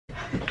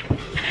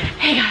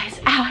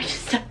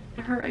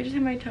hurt. I just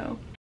hit my toe.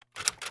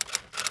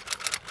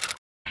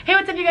 Hey,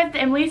 what's up you guys, it's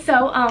Emily.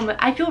 So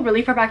I feel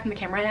really far back from the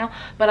camera right now,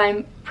 but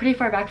I'm pretty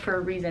far back for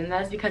a reason.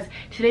 That is because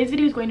today's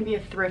video is going to be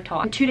a thrift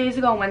haul. 2 days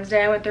ago on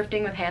Wednesday I went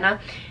thrifting with Hannah,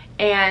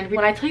 and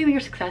when I tell you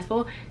you're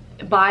successful,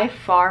 by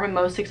far my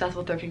most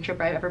successful thrifting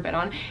trip I've ever been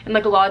on. And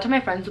like a lot of time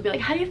my friends will be like,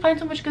 how do you find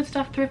so much good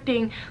stuff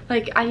thrifting?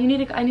 Like I need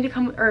to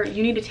come, or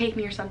you need to take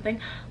me or something.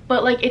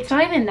 But like it's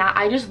not even that.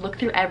 I just look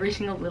through every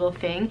single little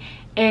thing,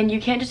 and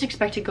you can't just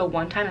expect to go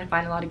one time and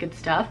find a lot of good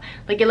stuff.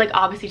 Like it like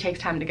obviously takes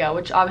time to go,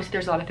 which obviously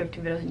there's a lot of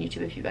thrifting videos on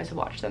YouTube if you guys have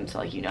watched them, so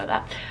like you know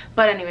that.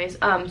 But anyways,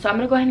 so I'm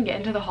gonna go ahead and get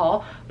into the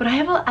haul. But I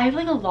have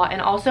like a lot,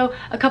 and also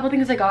a couple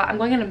things I got. I'm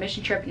going on a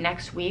mission trip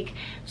next week,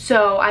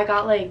 so I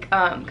got like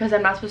because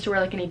I'm not supposed to wear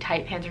like any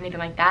tight pants or anything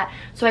like that,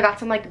 so I got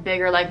some like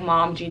bigger like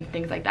mom jeans,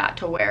 things like that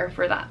to wear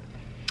for that.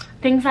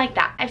 Things like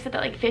that. I've said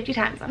that like 50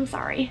 times. I'm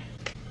sorry.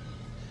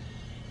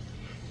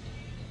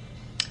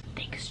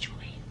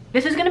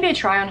 This is going to be a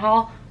try on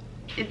haul.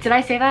 Did I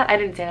say that? I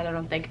didn't say that, I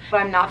don't think. But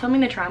I'm not filming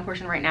the try on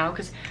portion right now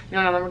because me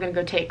and my mom are going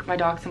to go take my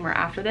dog somewhere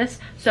after this.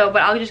 So,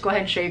 but I'll just go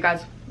ahead and show you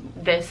guys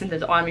this since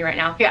it's on me right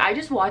now. Okay, I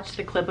just watched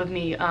the clip of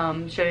me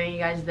showing you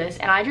guys this,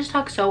 and I just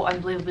talk so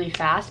unbelievably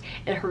fast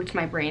it hurts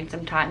my brain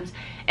sometimes.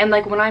 And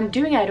like when I'm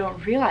doing it I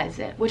don't realize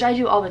it, which I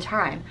do all the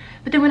time,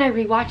 but then when I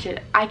rewatch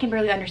it I can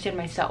barely understand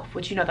myself,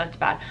 which you know that's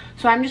bad.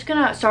 So I'm just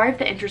gonna, sorry if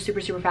the intro's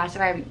super fast,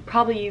 and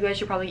you guys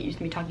should probably get used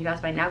to me talking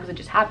fast by now because it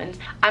just happens.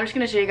 I'm just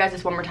gonna show you guys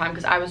this one more time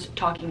because I was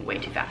talking way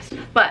too fast.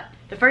 But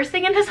the first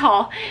thing in this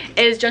haul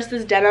is just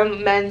this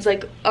denim men's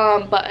like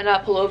button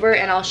up pullover,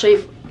 and I'll show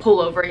you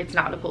pullover. It's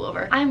not a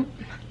pullover. I'm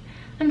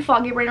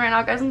foggy brain right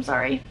now, guys. I'm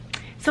sorry.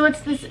 So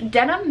it's this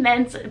denim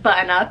men's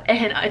button up,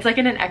 and it's like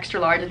in an extra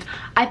large.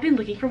 I've been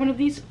looking for one of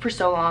these for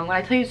so long. When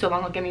I tell you so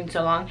long, like I mean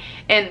so long.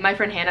 And my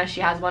friend Hannah,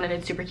 she has one, and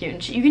it's super cute,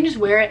 and you can just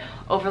wear it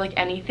over like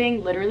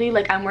anything, literally.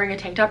 Like I'm wearing a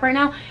tank top right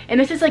now, and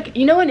this is like,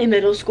 you know, when in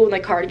middle school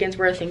like cardigans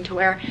were a thing to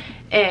wear,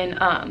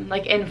 and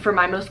like, and for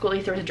my middle school at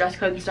least there was a dress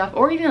code and stuff,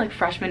 or even like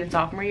freshman and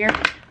sophomore year.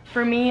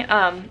 For me,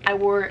 I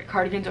wore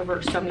cardigans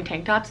over so many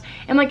tank tops,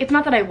 and like it's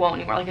not that I won't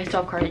anymore, like I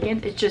still have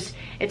cardigans, it's just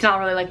it's not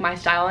really like my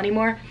style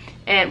anymore.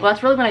 And well,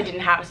 that's really when I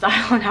didn't have a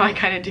style, and now I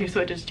kind of do, so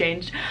it just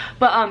changed.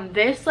 But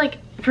this, like,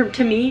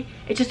 to me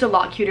it's just a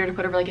lot cuter to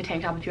put over like a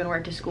tank top if you want to wear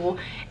it to school,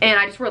 and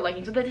I just wore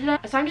leggings with it today.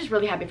 So I'm just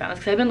really happy I found this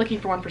because I've been looking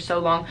for one for so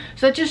long.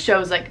 So it just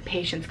shows like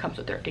patience comes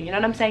with thrifting, you know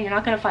what I'm saying? You're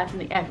not gonna find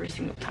something every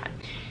single time.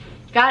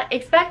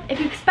 If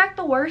you expect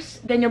the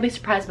worst, then you'll be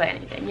surprised by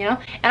anything, you know?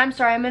 And I'm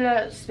sorry, I'm in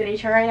a spinny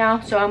chair right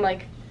now, so I'm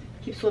like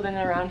keep swiveling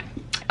it around.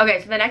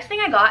 Okay, so the next thing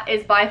I got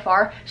is by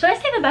far, should I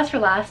say the best for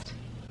last?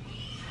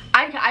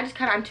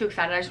 I'm too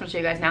excited. I just want to show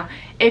you guys now.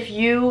 If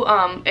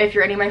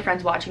you're any of my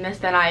friends watching this,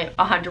 then I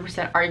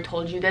 100% already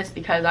told you this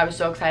because I was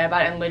so excited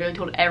about it and literally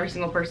told every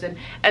single person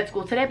at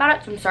school today about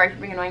it. So I'm sorry for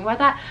being annoying about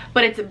that,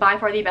 but it's by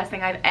far the best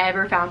thing I've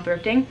ever found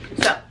thrifting.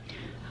 So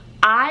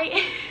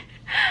I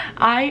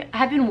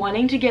have been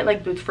wanting to get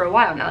like boots for a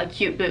while now, like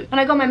cute boots. When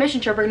I go on my mission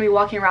trip, we're gonna be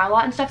walking around a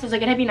lot and stuff, so it's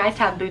like it'd be nice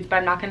to have boots, but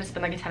I'm not gonna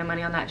spend like a ton of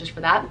money on that just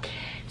for that.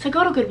 So I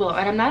go to Goodwill,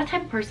 and I'm not a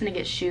type of person to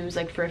get shoes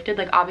like thrifted.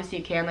 Like obviously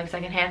you can, like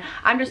secondhand.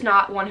 I'm just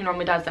not one who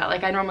normally does that.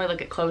 Like I normally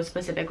look at clothes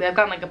specifically. I've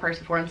gotten like a purse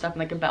before and stuff, and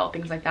like a belt,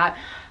 things like that,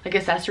 like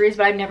accessories,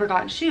 but I've never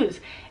gotten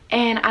shoes.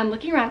 And I'm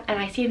looking around and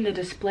I see in the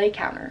display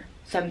counter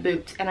some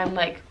boots, and I'm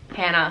like,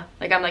 Hannah,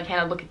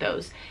 look at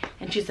those.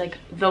 And she's like,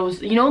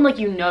 those, you know, like,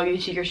 you know, you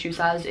see your shoe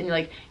size and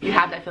you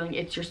have that feeling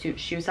it's your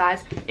shoe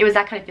size. It was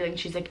that kind of feeling.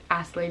 She's like,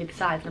 ask the lady the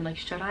size, and I'm like,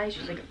 should I?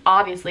 She's like,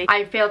 obviously.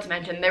 I failed to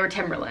mention they were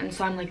Timberlands,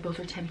 so I'm like, those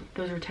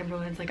are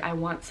Timberlands, like I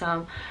want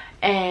some.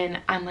 And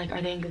I'm like, are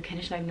they in good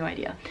condition? I have no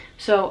idea.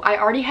 So I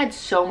already had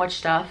so much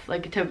stuff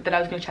like that I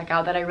was gonna check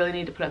out that I really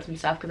need to put out some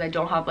stuff because I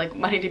don't have like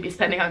money to be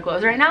spending on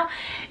clothes right now,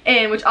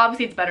 and which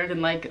obviously it's better than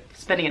like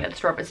spending it at the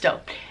store, but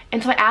still.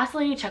 And so I asked the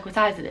lady to check what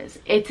size it is.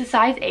 It's a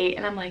size 8,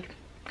 and I'm like,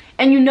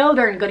 and you know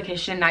they're in good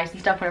condition, nice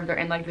and stuff whenever they're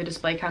in like the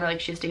display counter, like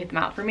she has to get them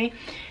out for me.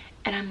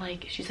 And I'm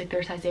like, she's like,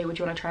 they're size 8, would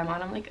you want to try them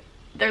on? I'm like,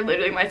 they're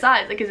literally my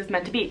size, like, is this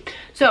meant to be?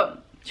 So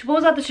she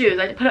pulls out the shoes,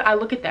 I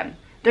look at them.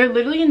 They're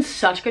literally in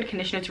such good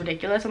condition, it's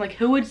ridiculous. I'm like,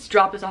 who would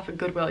drop this off at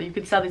Goodwill? You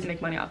could sell these and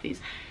make money off these.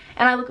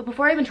 And I look,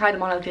 before I even tried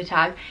them on, I looked at the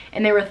tag,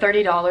 and they were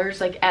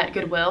 $30 like at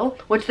Goodwill,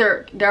 which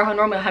they're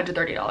normally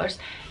 $130.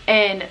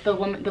 And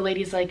the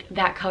lady's like,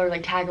 that color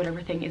like tag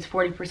whatever thing is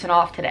 40%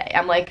 off today.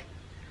 I'm like,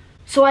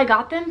 so I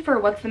got them for,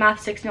 what's the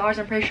math, $16,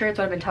 I'm pretty sure. It's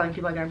what I've been telling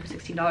people. I got them for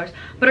 $16.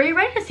 But are you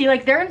ready to see,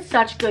 like, they're in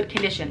such good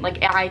condition.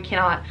 Like,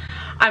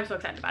 I'm so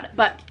excited about it.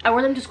 But I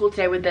wore them to school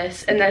today with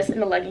this and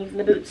the leggings and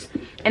the boots.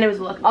 And it was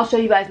a look. I'll show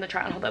you guys in the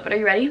try on, hold up. But are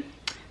you ready?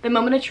 The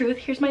moment of truth.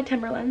 Here's my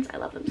Timberlands. I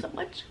love them so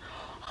much.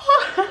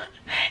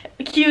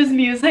 Cue's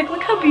music.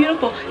 Look how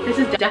beautiful. This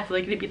is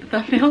definitely going to be the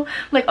thumbnail.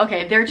 Like,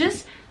 okay, they're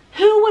just...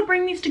 Who would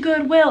bring these to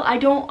Goodwill? I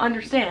don't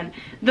understand.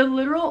 The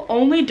literal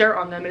only dirt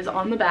on them is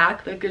on the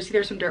back. Like, you see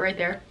there's some dirt right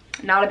there.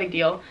 Not a big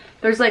deal.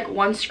 There's like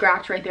one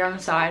scratch right there on the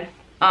side.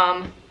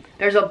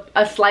 there's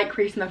a slight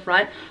crease in the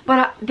front,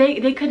 but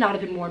they could not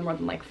have been worn more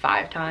than like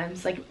 5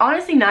 times. Like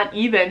honestly, not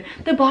even.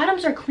 The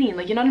bottoms are clean,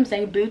 like, you know what I'm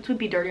saying? Boots would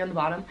be dirty on the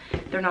bottom.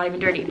 They're not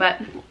even dirty,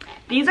 but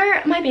these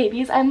are my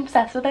babies. I'm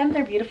obsessed with them.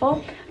 They're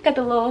beautiful. Got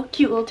the little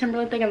cute little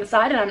Timberland thing on the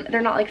side, and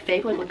they're not like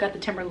fake. Like, look at the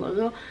Timberland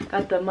logo,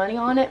 got the money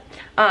on it.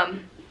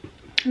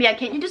 Yeah,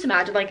 can't you just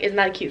imagine, like, isn't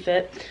that a cute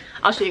fit?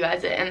 I'll show you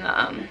guys it in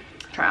the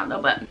try on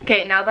though. But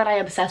okay, now that I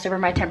obsessed over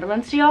my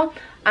Timberlands to y'all,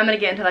 I'm gonna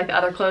get into like the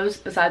other clothes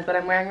besides what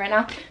I'm wearing right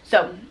now.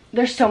 So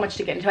there's so much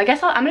to get into. I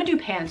guess I'm gonna do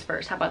pants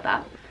first. How about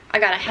that? I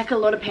got a heck of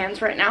a load of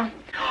pants right now.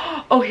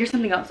 Oh, here's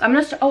something else. I'm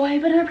gonna start. Oh, I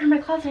have another pair in my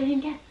closet I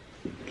didn't get.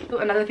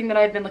 Another thing that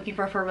I've been looking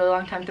for a really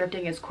long time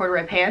thrifting is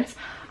corduroy pants.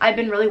 I've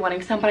been really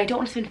wanting some, but I don't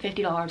want to spend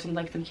 $50 on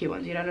like some cute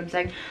ones, you know what I'm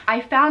saying?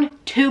 I found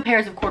 2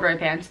 pairs of corduroy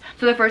pants.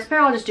 So the first pair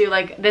I'll just do,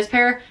 like, this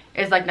pair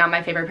is like not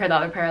my favorite pair, the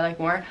other pair I like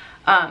more.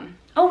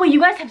 Oh wait, you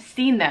guys have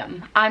seen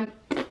them. I'm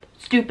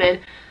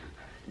stupid.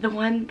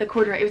 The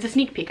corduroy, it was a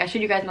sneak peek. I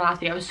showed you guys in the last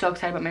video. I was so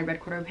excited about my red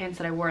corduroy pants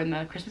that I wore in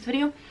the Christmas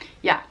video.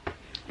 Yeah,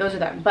 those are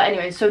them. But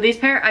anyways, so these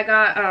pair I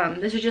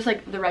got, this is just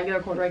like the regular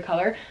corduroy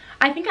color.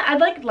 I think I'd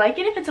like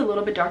it if it's a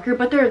little bit darker,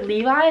 but they're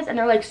Levi's and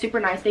they're like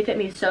super nice. They fit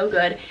me so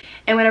good,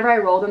 and whenever I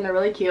roll them, they're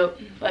really cute.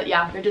 But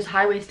yeah, they're just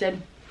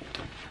high-waisted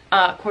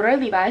corduroy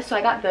Levi's, so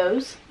I got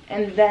those.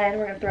 And then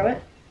we're gonna throw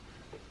it.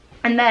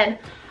 And then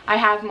I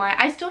have my,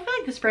 I still feel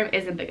like this frame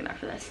isn't big enough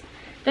for this.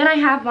 Then I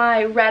have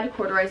my red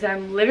corduroys that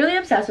I'm literally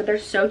obsessed with. They're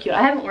so cute.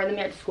 I haven't worn them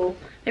yet to school.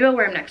 Maybe I'll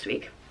wear them next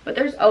week. But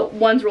there's, oh,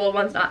 one's rolled,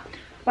 one's not.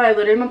 But I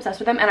literally am obsessed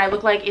with them, and I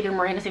look like either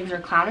Miranda Sings or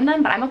a clown in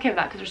them, but I'm okay with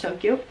that because they're so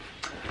cute.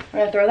 We're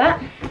gonna throw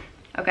that.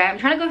 Okay, I'm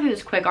trying to go through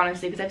this quick,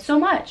 honestly, because I have so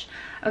much.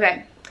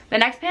 Okay, the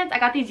next pants, I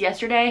got these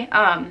yesterday,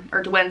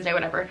 or Wednesday,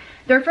 whatever.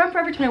 They're from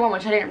Forever 21,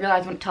 which I didn't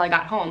realize until I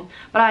got home,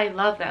 but I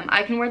love them.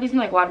 I can wear these in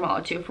like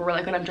Guatemala too, for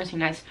like when I'm dressing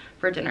nice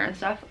for dinner and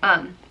stuff.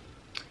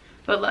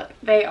 But look,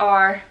 they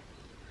are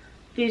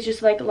these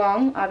just like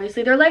long,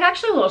 obviously. They're like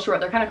actually a little short,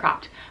 they're kind of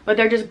cropped, but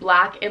they're just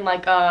black in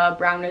like a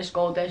brownish,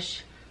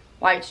 goldish,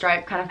 white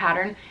stripe kind of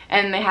pattern,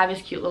 and they have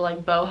this cute little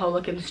like boho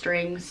looking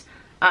strings.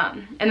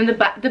 And then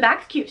the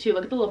back's cute too.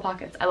 Look at the little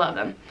pockets. I love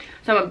them.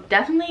 So I'm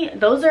definitely,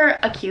 those are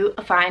a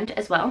cute find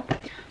as well.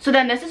 So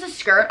then this is a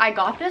skirt. I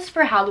got this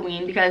for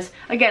Halloween because,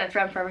 again, it's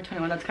from Forever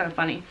 21. That's kind of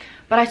funny.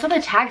 But I saw the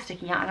tag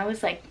sticking out and I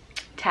was like,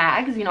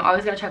 tags? You know, I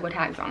always gotta check what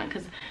tags on it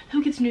because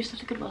who gets new stuff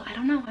to Goodwill? I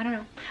don't know.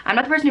 I'm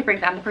not the person who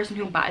brings it. I'm the person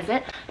who buys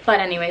it.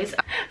 But anyways,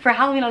 for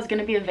Halloween I was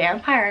gonna be a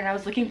vampire and I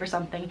was looking for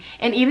something.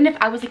 And even if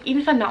I was like,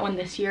 even if I'm not one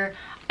this year,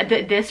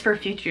 this for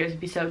future years would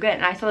be so good.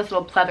 And I saw this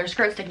little pleather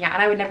skirt sticking out,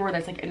 and I would never wear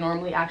this like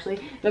normally. Actually,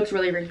 it looks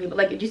really wrinkly, but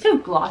like, do you see how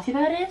glossy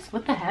that is?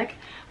 What the heck?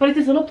 But it's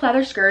this little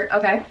pleather skirt.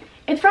 Okay,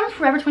 it's from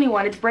Forever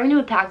 21. It's brand new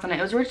with tags on it.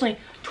 It was originally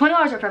 $20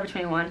 at Forever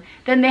 21.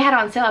 Then they had it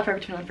on sale at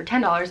Forever 21 for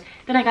 $10.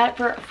 Then I got it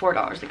for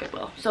 $4 at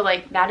Goodwill. So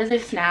like, that is a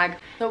snag.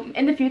 So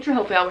in the future,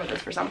 hopefully I'll wear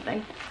this for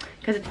something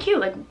because it's cute.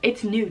 Like,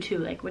 it's new too.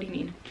 Like, what do you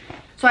mean?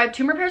 So I have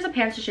 2 more pairs of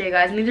pants to show you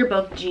guys, and these are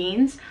both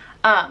jeans.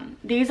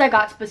 These I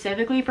got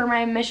specifically for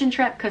my mission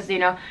trip because, you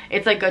know,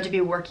 it's like good to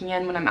be working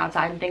in when I'm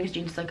outside and things.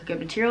 Jeans is like a good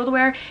material to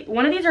wear.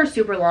 One of these are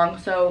super long,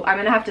 so I'm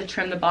gonna have to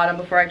trim the bottom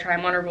before I try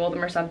them on or roll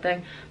them or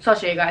something. So I'll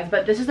show you guys.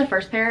 But this is the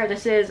first pair.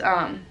 This is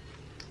I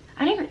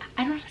don't know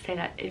how to say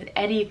that. Is it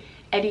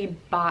Eddie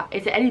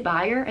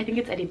Bauer? I think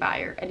it's Eddie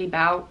Bauer. Eddie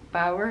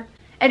Bauer?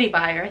 Eddie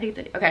Bauer. I think it's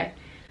Eddie. Okay.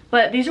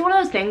 But these are one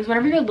of those things,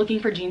 whenever you're looking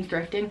for jeans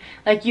thrifting,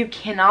 like, you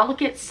cannot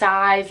look at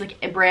size, like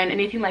a brand,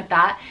 anything like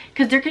that,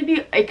 because there could be,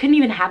 it couldn't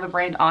even have a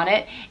brand on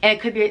it, and it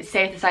could be,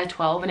 say it's a size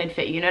 12 and it'd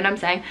fit you, you know what I'm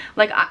saying?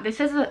 Like, this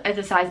says it's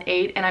a size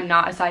 8 and I'm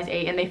not a size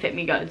 8 and they fit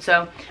me good.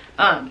 So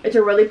it's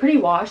a really pretty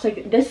wash.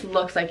 Like, this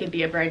looks like it'd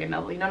be a branded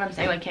level, you know what I'm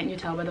saying? Like, can't you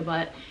tell by the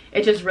butt?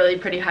 It's just really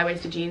pretty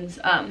high-waisted jeans.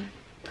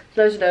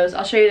 Those are those.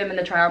 I'll show you them in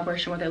the try on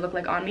portion, what they look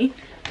like on me.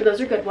 But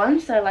those are good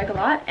ones that I like a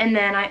lot. And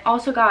then I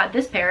also got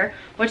this pair,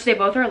 which they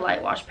both are a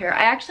light wash pair.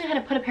 I actually had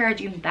to put a pair of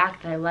jeans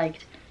back that I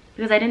liked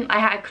because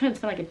I couldn't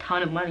spend like a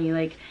ton of money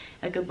like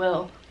at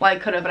Goodwill. Well, I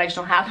could have, but I just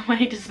don't have the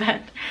money to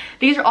spend.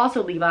 These are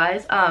also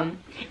Levi's.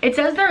 It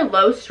says they're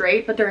low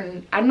straight, but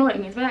they're, I don't know what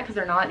it means by that because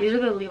they're not. These are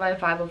the Levi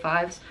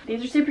 505s.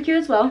 These are super cute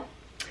as well.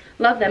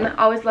 Love them. I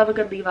always love a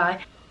good Levi.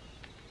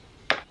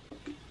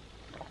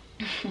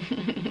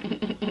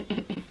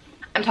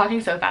 I'm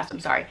talking so fast, I'm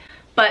sorry.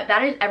 But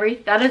that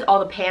is all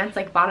the pants,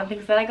 like bottom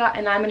things that I got,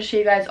 and I'm gonna show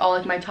you guys all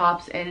like my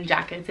tops and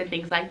jackets and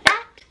things like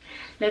that.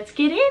 Let's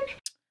get in.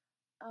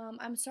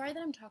 I'm sorry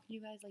that I'm talking to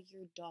you guys like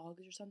you're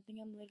dogs or something.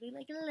 I'm literally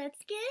like, let's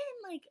get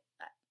in,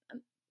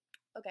 like,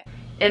 okay.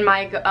 In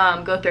my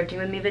go thrifting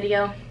with me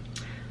video,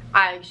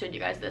 I showed you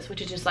guys this,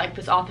 which is just like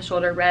this off the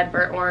shoulder red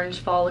burnt orange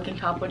fall looking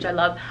top, which I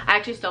love. I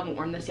actually still haven't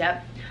worn this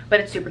yet, but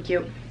it's super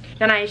cute.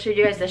 Then I showed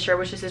you guys this shirt,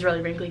 which this is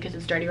really wrinkly because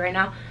it's dirty right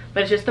now,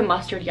 but it's just the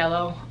mustard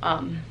yellow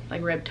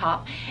like rib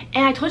top.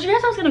 And I told you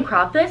guys I was gonna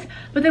crop this,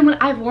 but then when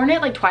I've worn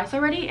it like twice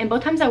already, and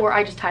both times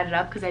I just tied it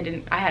up because I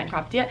hadn't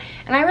cropped it yet,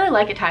 and I really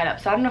like it tied up,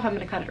 so I don't know if I'm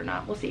gonna cut it or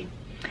not. We'll see.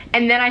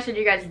 And then I showed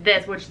you guys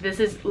this, which this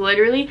is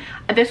literally,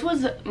 this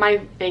was my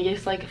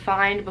biggest like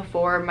find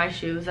before my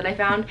shoes that I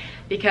found,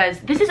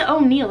 because this is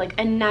O'Neill, like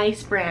a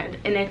nice brand,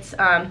 and it's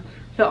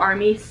the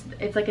army,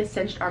 it's like a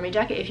cinched army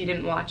jacket. If you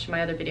didn't watch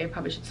my other video, I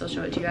probably should still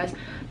show it to you guys,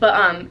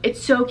 but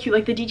it's so cute.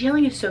 Like the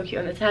detailing is so cute,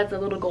 and this has the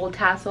little gold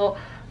tassel,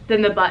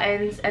 then the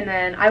buttons, and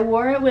then I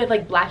wore it with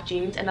like black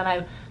jeans, and then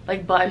I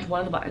like buttoned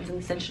one of the buttons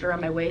and cinched it around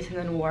my waist, and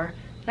then wore,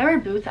 did I wear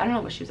boots? I don't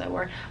know what shoes I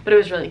wore, but it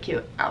was really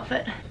cute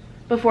outfit.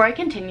 Before I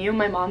continue,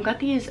 my mom got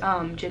these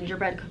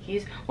gingerbread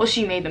cookies. Well,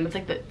 she made them. It's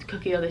like the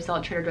cookie dough they sell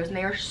at Trader Joe's, and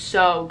they are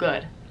so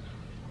good.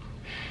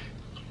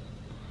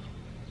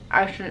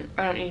 I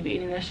don't need to be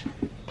eating this.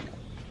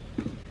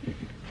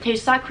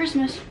 Tastes like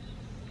Christmas.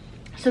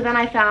 So then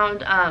I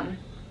found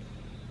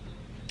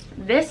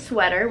this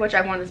sweater, which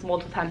I've worn this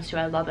multiple times too.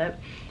 I love it.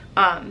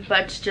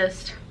 But it's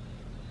just,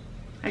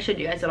 I showed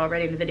you guys it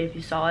already in the video if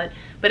you saw it,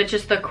 but it's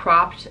just the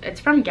cropped, it's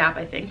from Gap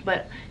I think,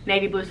 but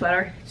navy blue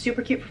sweater.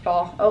 Super cute for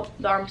fall. Oh,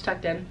 the arm's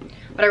tucked in,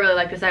 but I really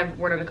like this. I've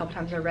worn it a couple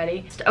times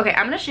already. Okay,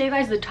 I'm gonna show you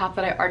guys the top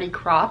that I already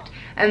cropped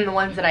and the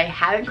ones that I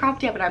haven't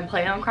cropped yet, but I'm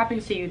planning on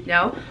cropping, so you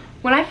know.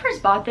 When I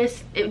first bought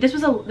this, this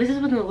is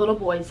within the little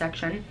boys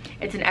section.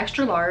 It's an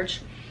extra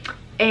large,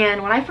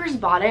 and when I first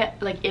bought it,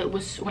 like it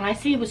was, when I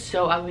say it was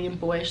so ugly and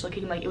boyish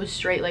looking, like it was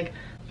straight like,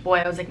 boy,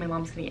 I was like, my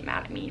mom's gonna get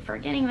mad at me for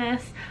getting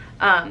this.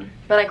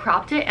 But I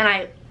cropped it and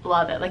I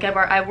love it. Like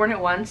I've worn it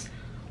once.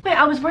 Wait,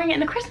 I was wearing it in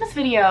the Christmas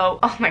video.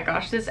 Oh my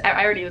gosh, this,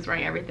 I already was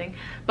wearing everything.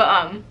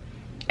 But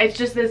it's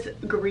just this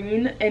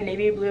green and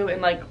navy blue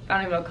and like, I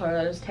don't even know what color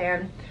that is,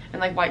 tan, and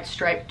like white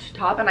striped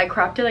top, and I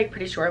cropped it like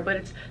pretty short, but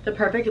it's the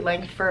perfect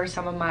length for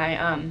some of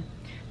my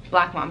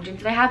black mom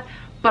jeans that I have.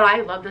 But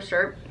I love the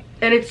shirt,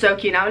 and it's so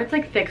cute now, and it's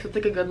like thick, so it's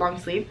like a good long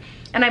sleeve,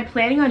 and I'm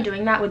planning on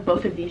doing that with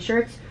both of these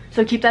shirts.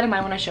 So keep that in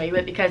mind when I show you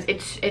it, because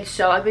it's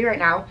so ugly right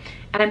now,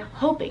 and I'm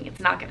hoping it's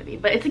not gonna be.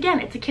 But it's,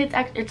 again, it's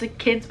a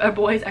kids or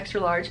boys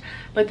extra large,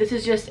 but this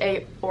is just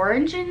a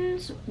orange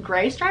and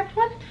gray striped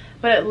one.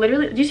 But it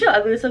literally, do you see how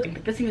ugly this looks?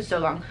 This thing is so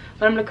long,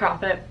 but I'm gonna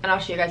crop it and I'll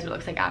show you guys what it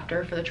looks like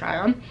after for the try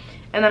on.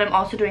 And then I'm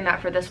also doing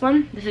that for this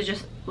one. This is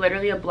just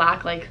literally a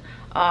black, like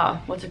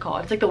what's it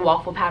called? It's like the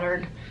waffle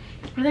pattern.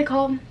 What are they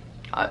called?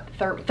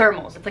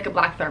 Thermals. It's like a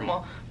black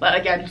thermal, but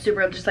again,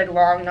 super just like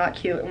long, not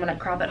cute. And when I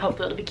crop it,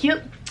 hopefully it'll be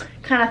cute,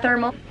 kind of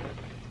thermal.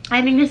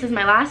 I think this is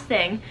my last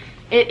thing.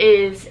 It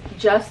is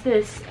just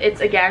this,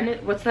 it's again,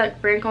 what's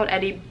that brand called?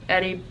 Eddie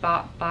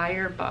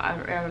Buyer,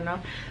 I don't know,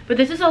 but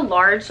this is a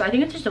large, so I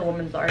think it's just a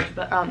woman's large,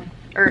 but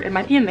or it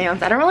might be a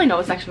man's. I don't really know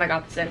what section I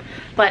got this in,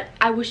 but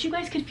I wish you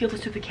guys could feel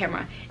this with the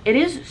camera. It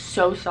is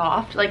so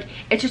soft. Like,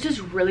 it's just this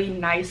really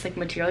nice like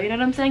material, you know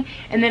what I'm saying?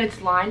 And then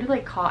it's lined with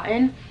like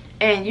cotton,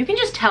 and you can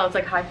just tell it's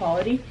like high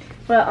quality.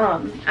 But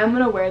I'm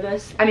gonna wear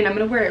this. I mean, I'm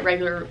gonna wear it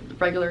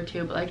regular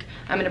too, but like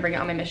I'm gonna bring it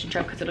on my mission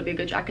trip because it'll be a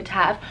good jacket to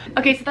have.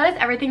 Okay, so that is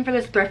everything for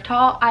this thrift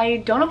haul. I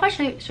don't know if I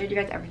showed you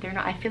guys everything or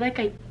not. I feel like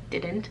I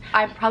didn't.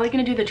 I'm probably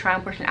gonna do the try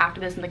on portion after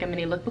this and like a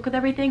mini lookbook with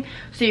everything,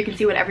 so you can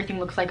see what everything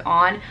looks like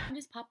on. I'm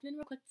just popping in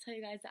real quick to tell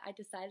you guys that I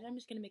decided I'm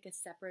just gonna make a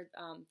separate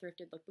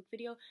thrifted lookbook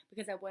video,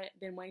 because I've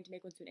been wanting to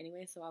make one soon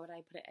anyway, so why would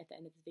I put it at the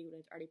end of this video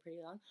when it's already pretty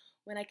long,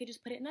 when I could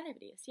just put it in other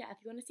videos. So yeah, if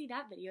you want to see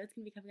that video, it's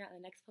gonna be coming out in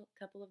the next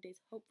couple of days,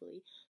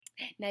 hopefully.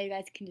 Now you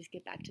guys can just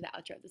get back to the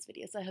outro of this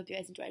video, so I hope you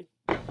guys enjoyed.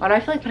 Why do I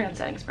feel like putting on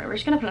setting spray? We're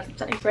just gonna put on some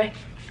setting spray.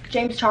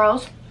 James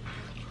Charles,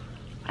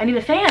 I need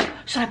a fan.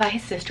 Should I buy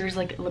his sister's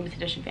like limited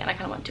edition fan? I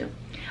kind of want to.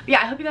 But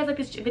yeah, I hope you guys like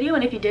this video,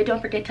 and if you did,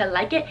 don't forget to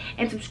like it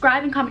and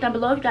subscribe and comment down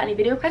below if you got any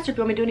video requests or if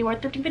you want me to do any more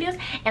thrifting videos,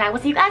 and I will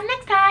see you guys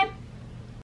next time.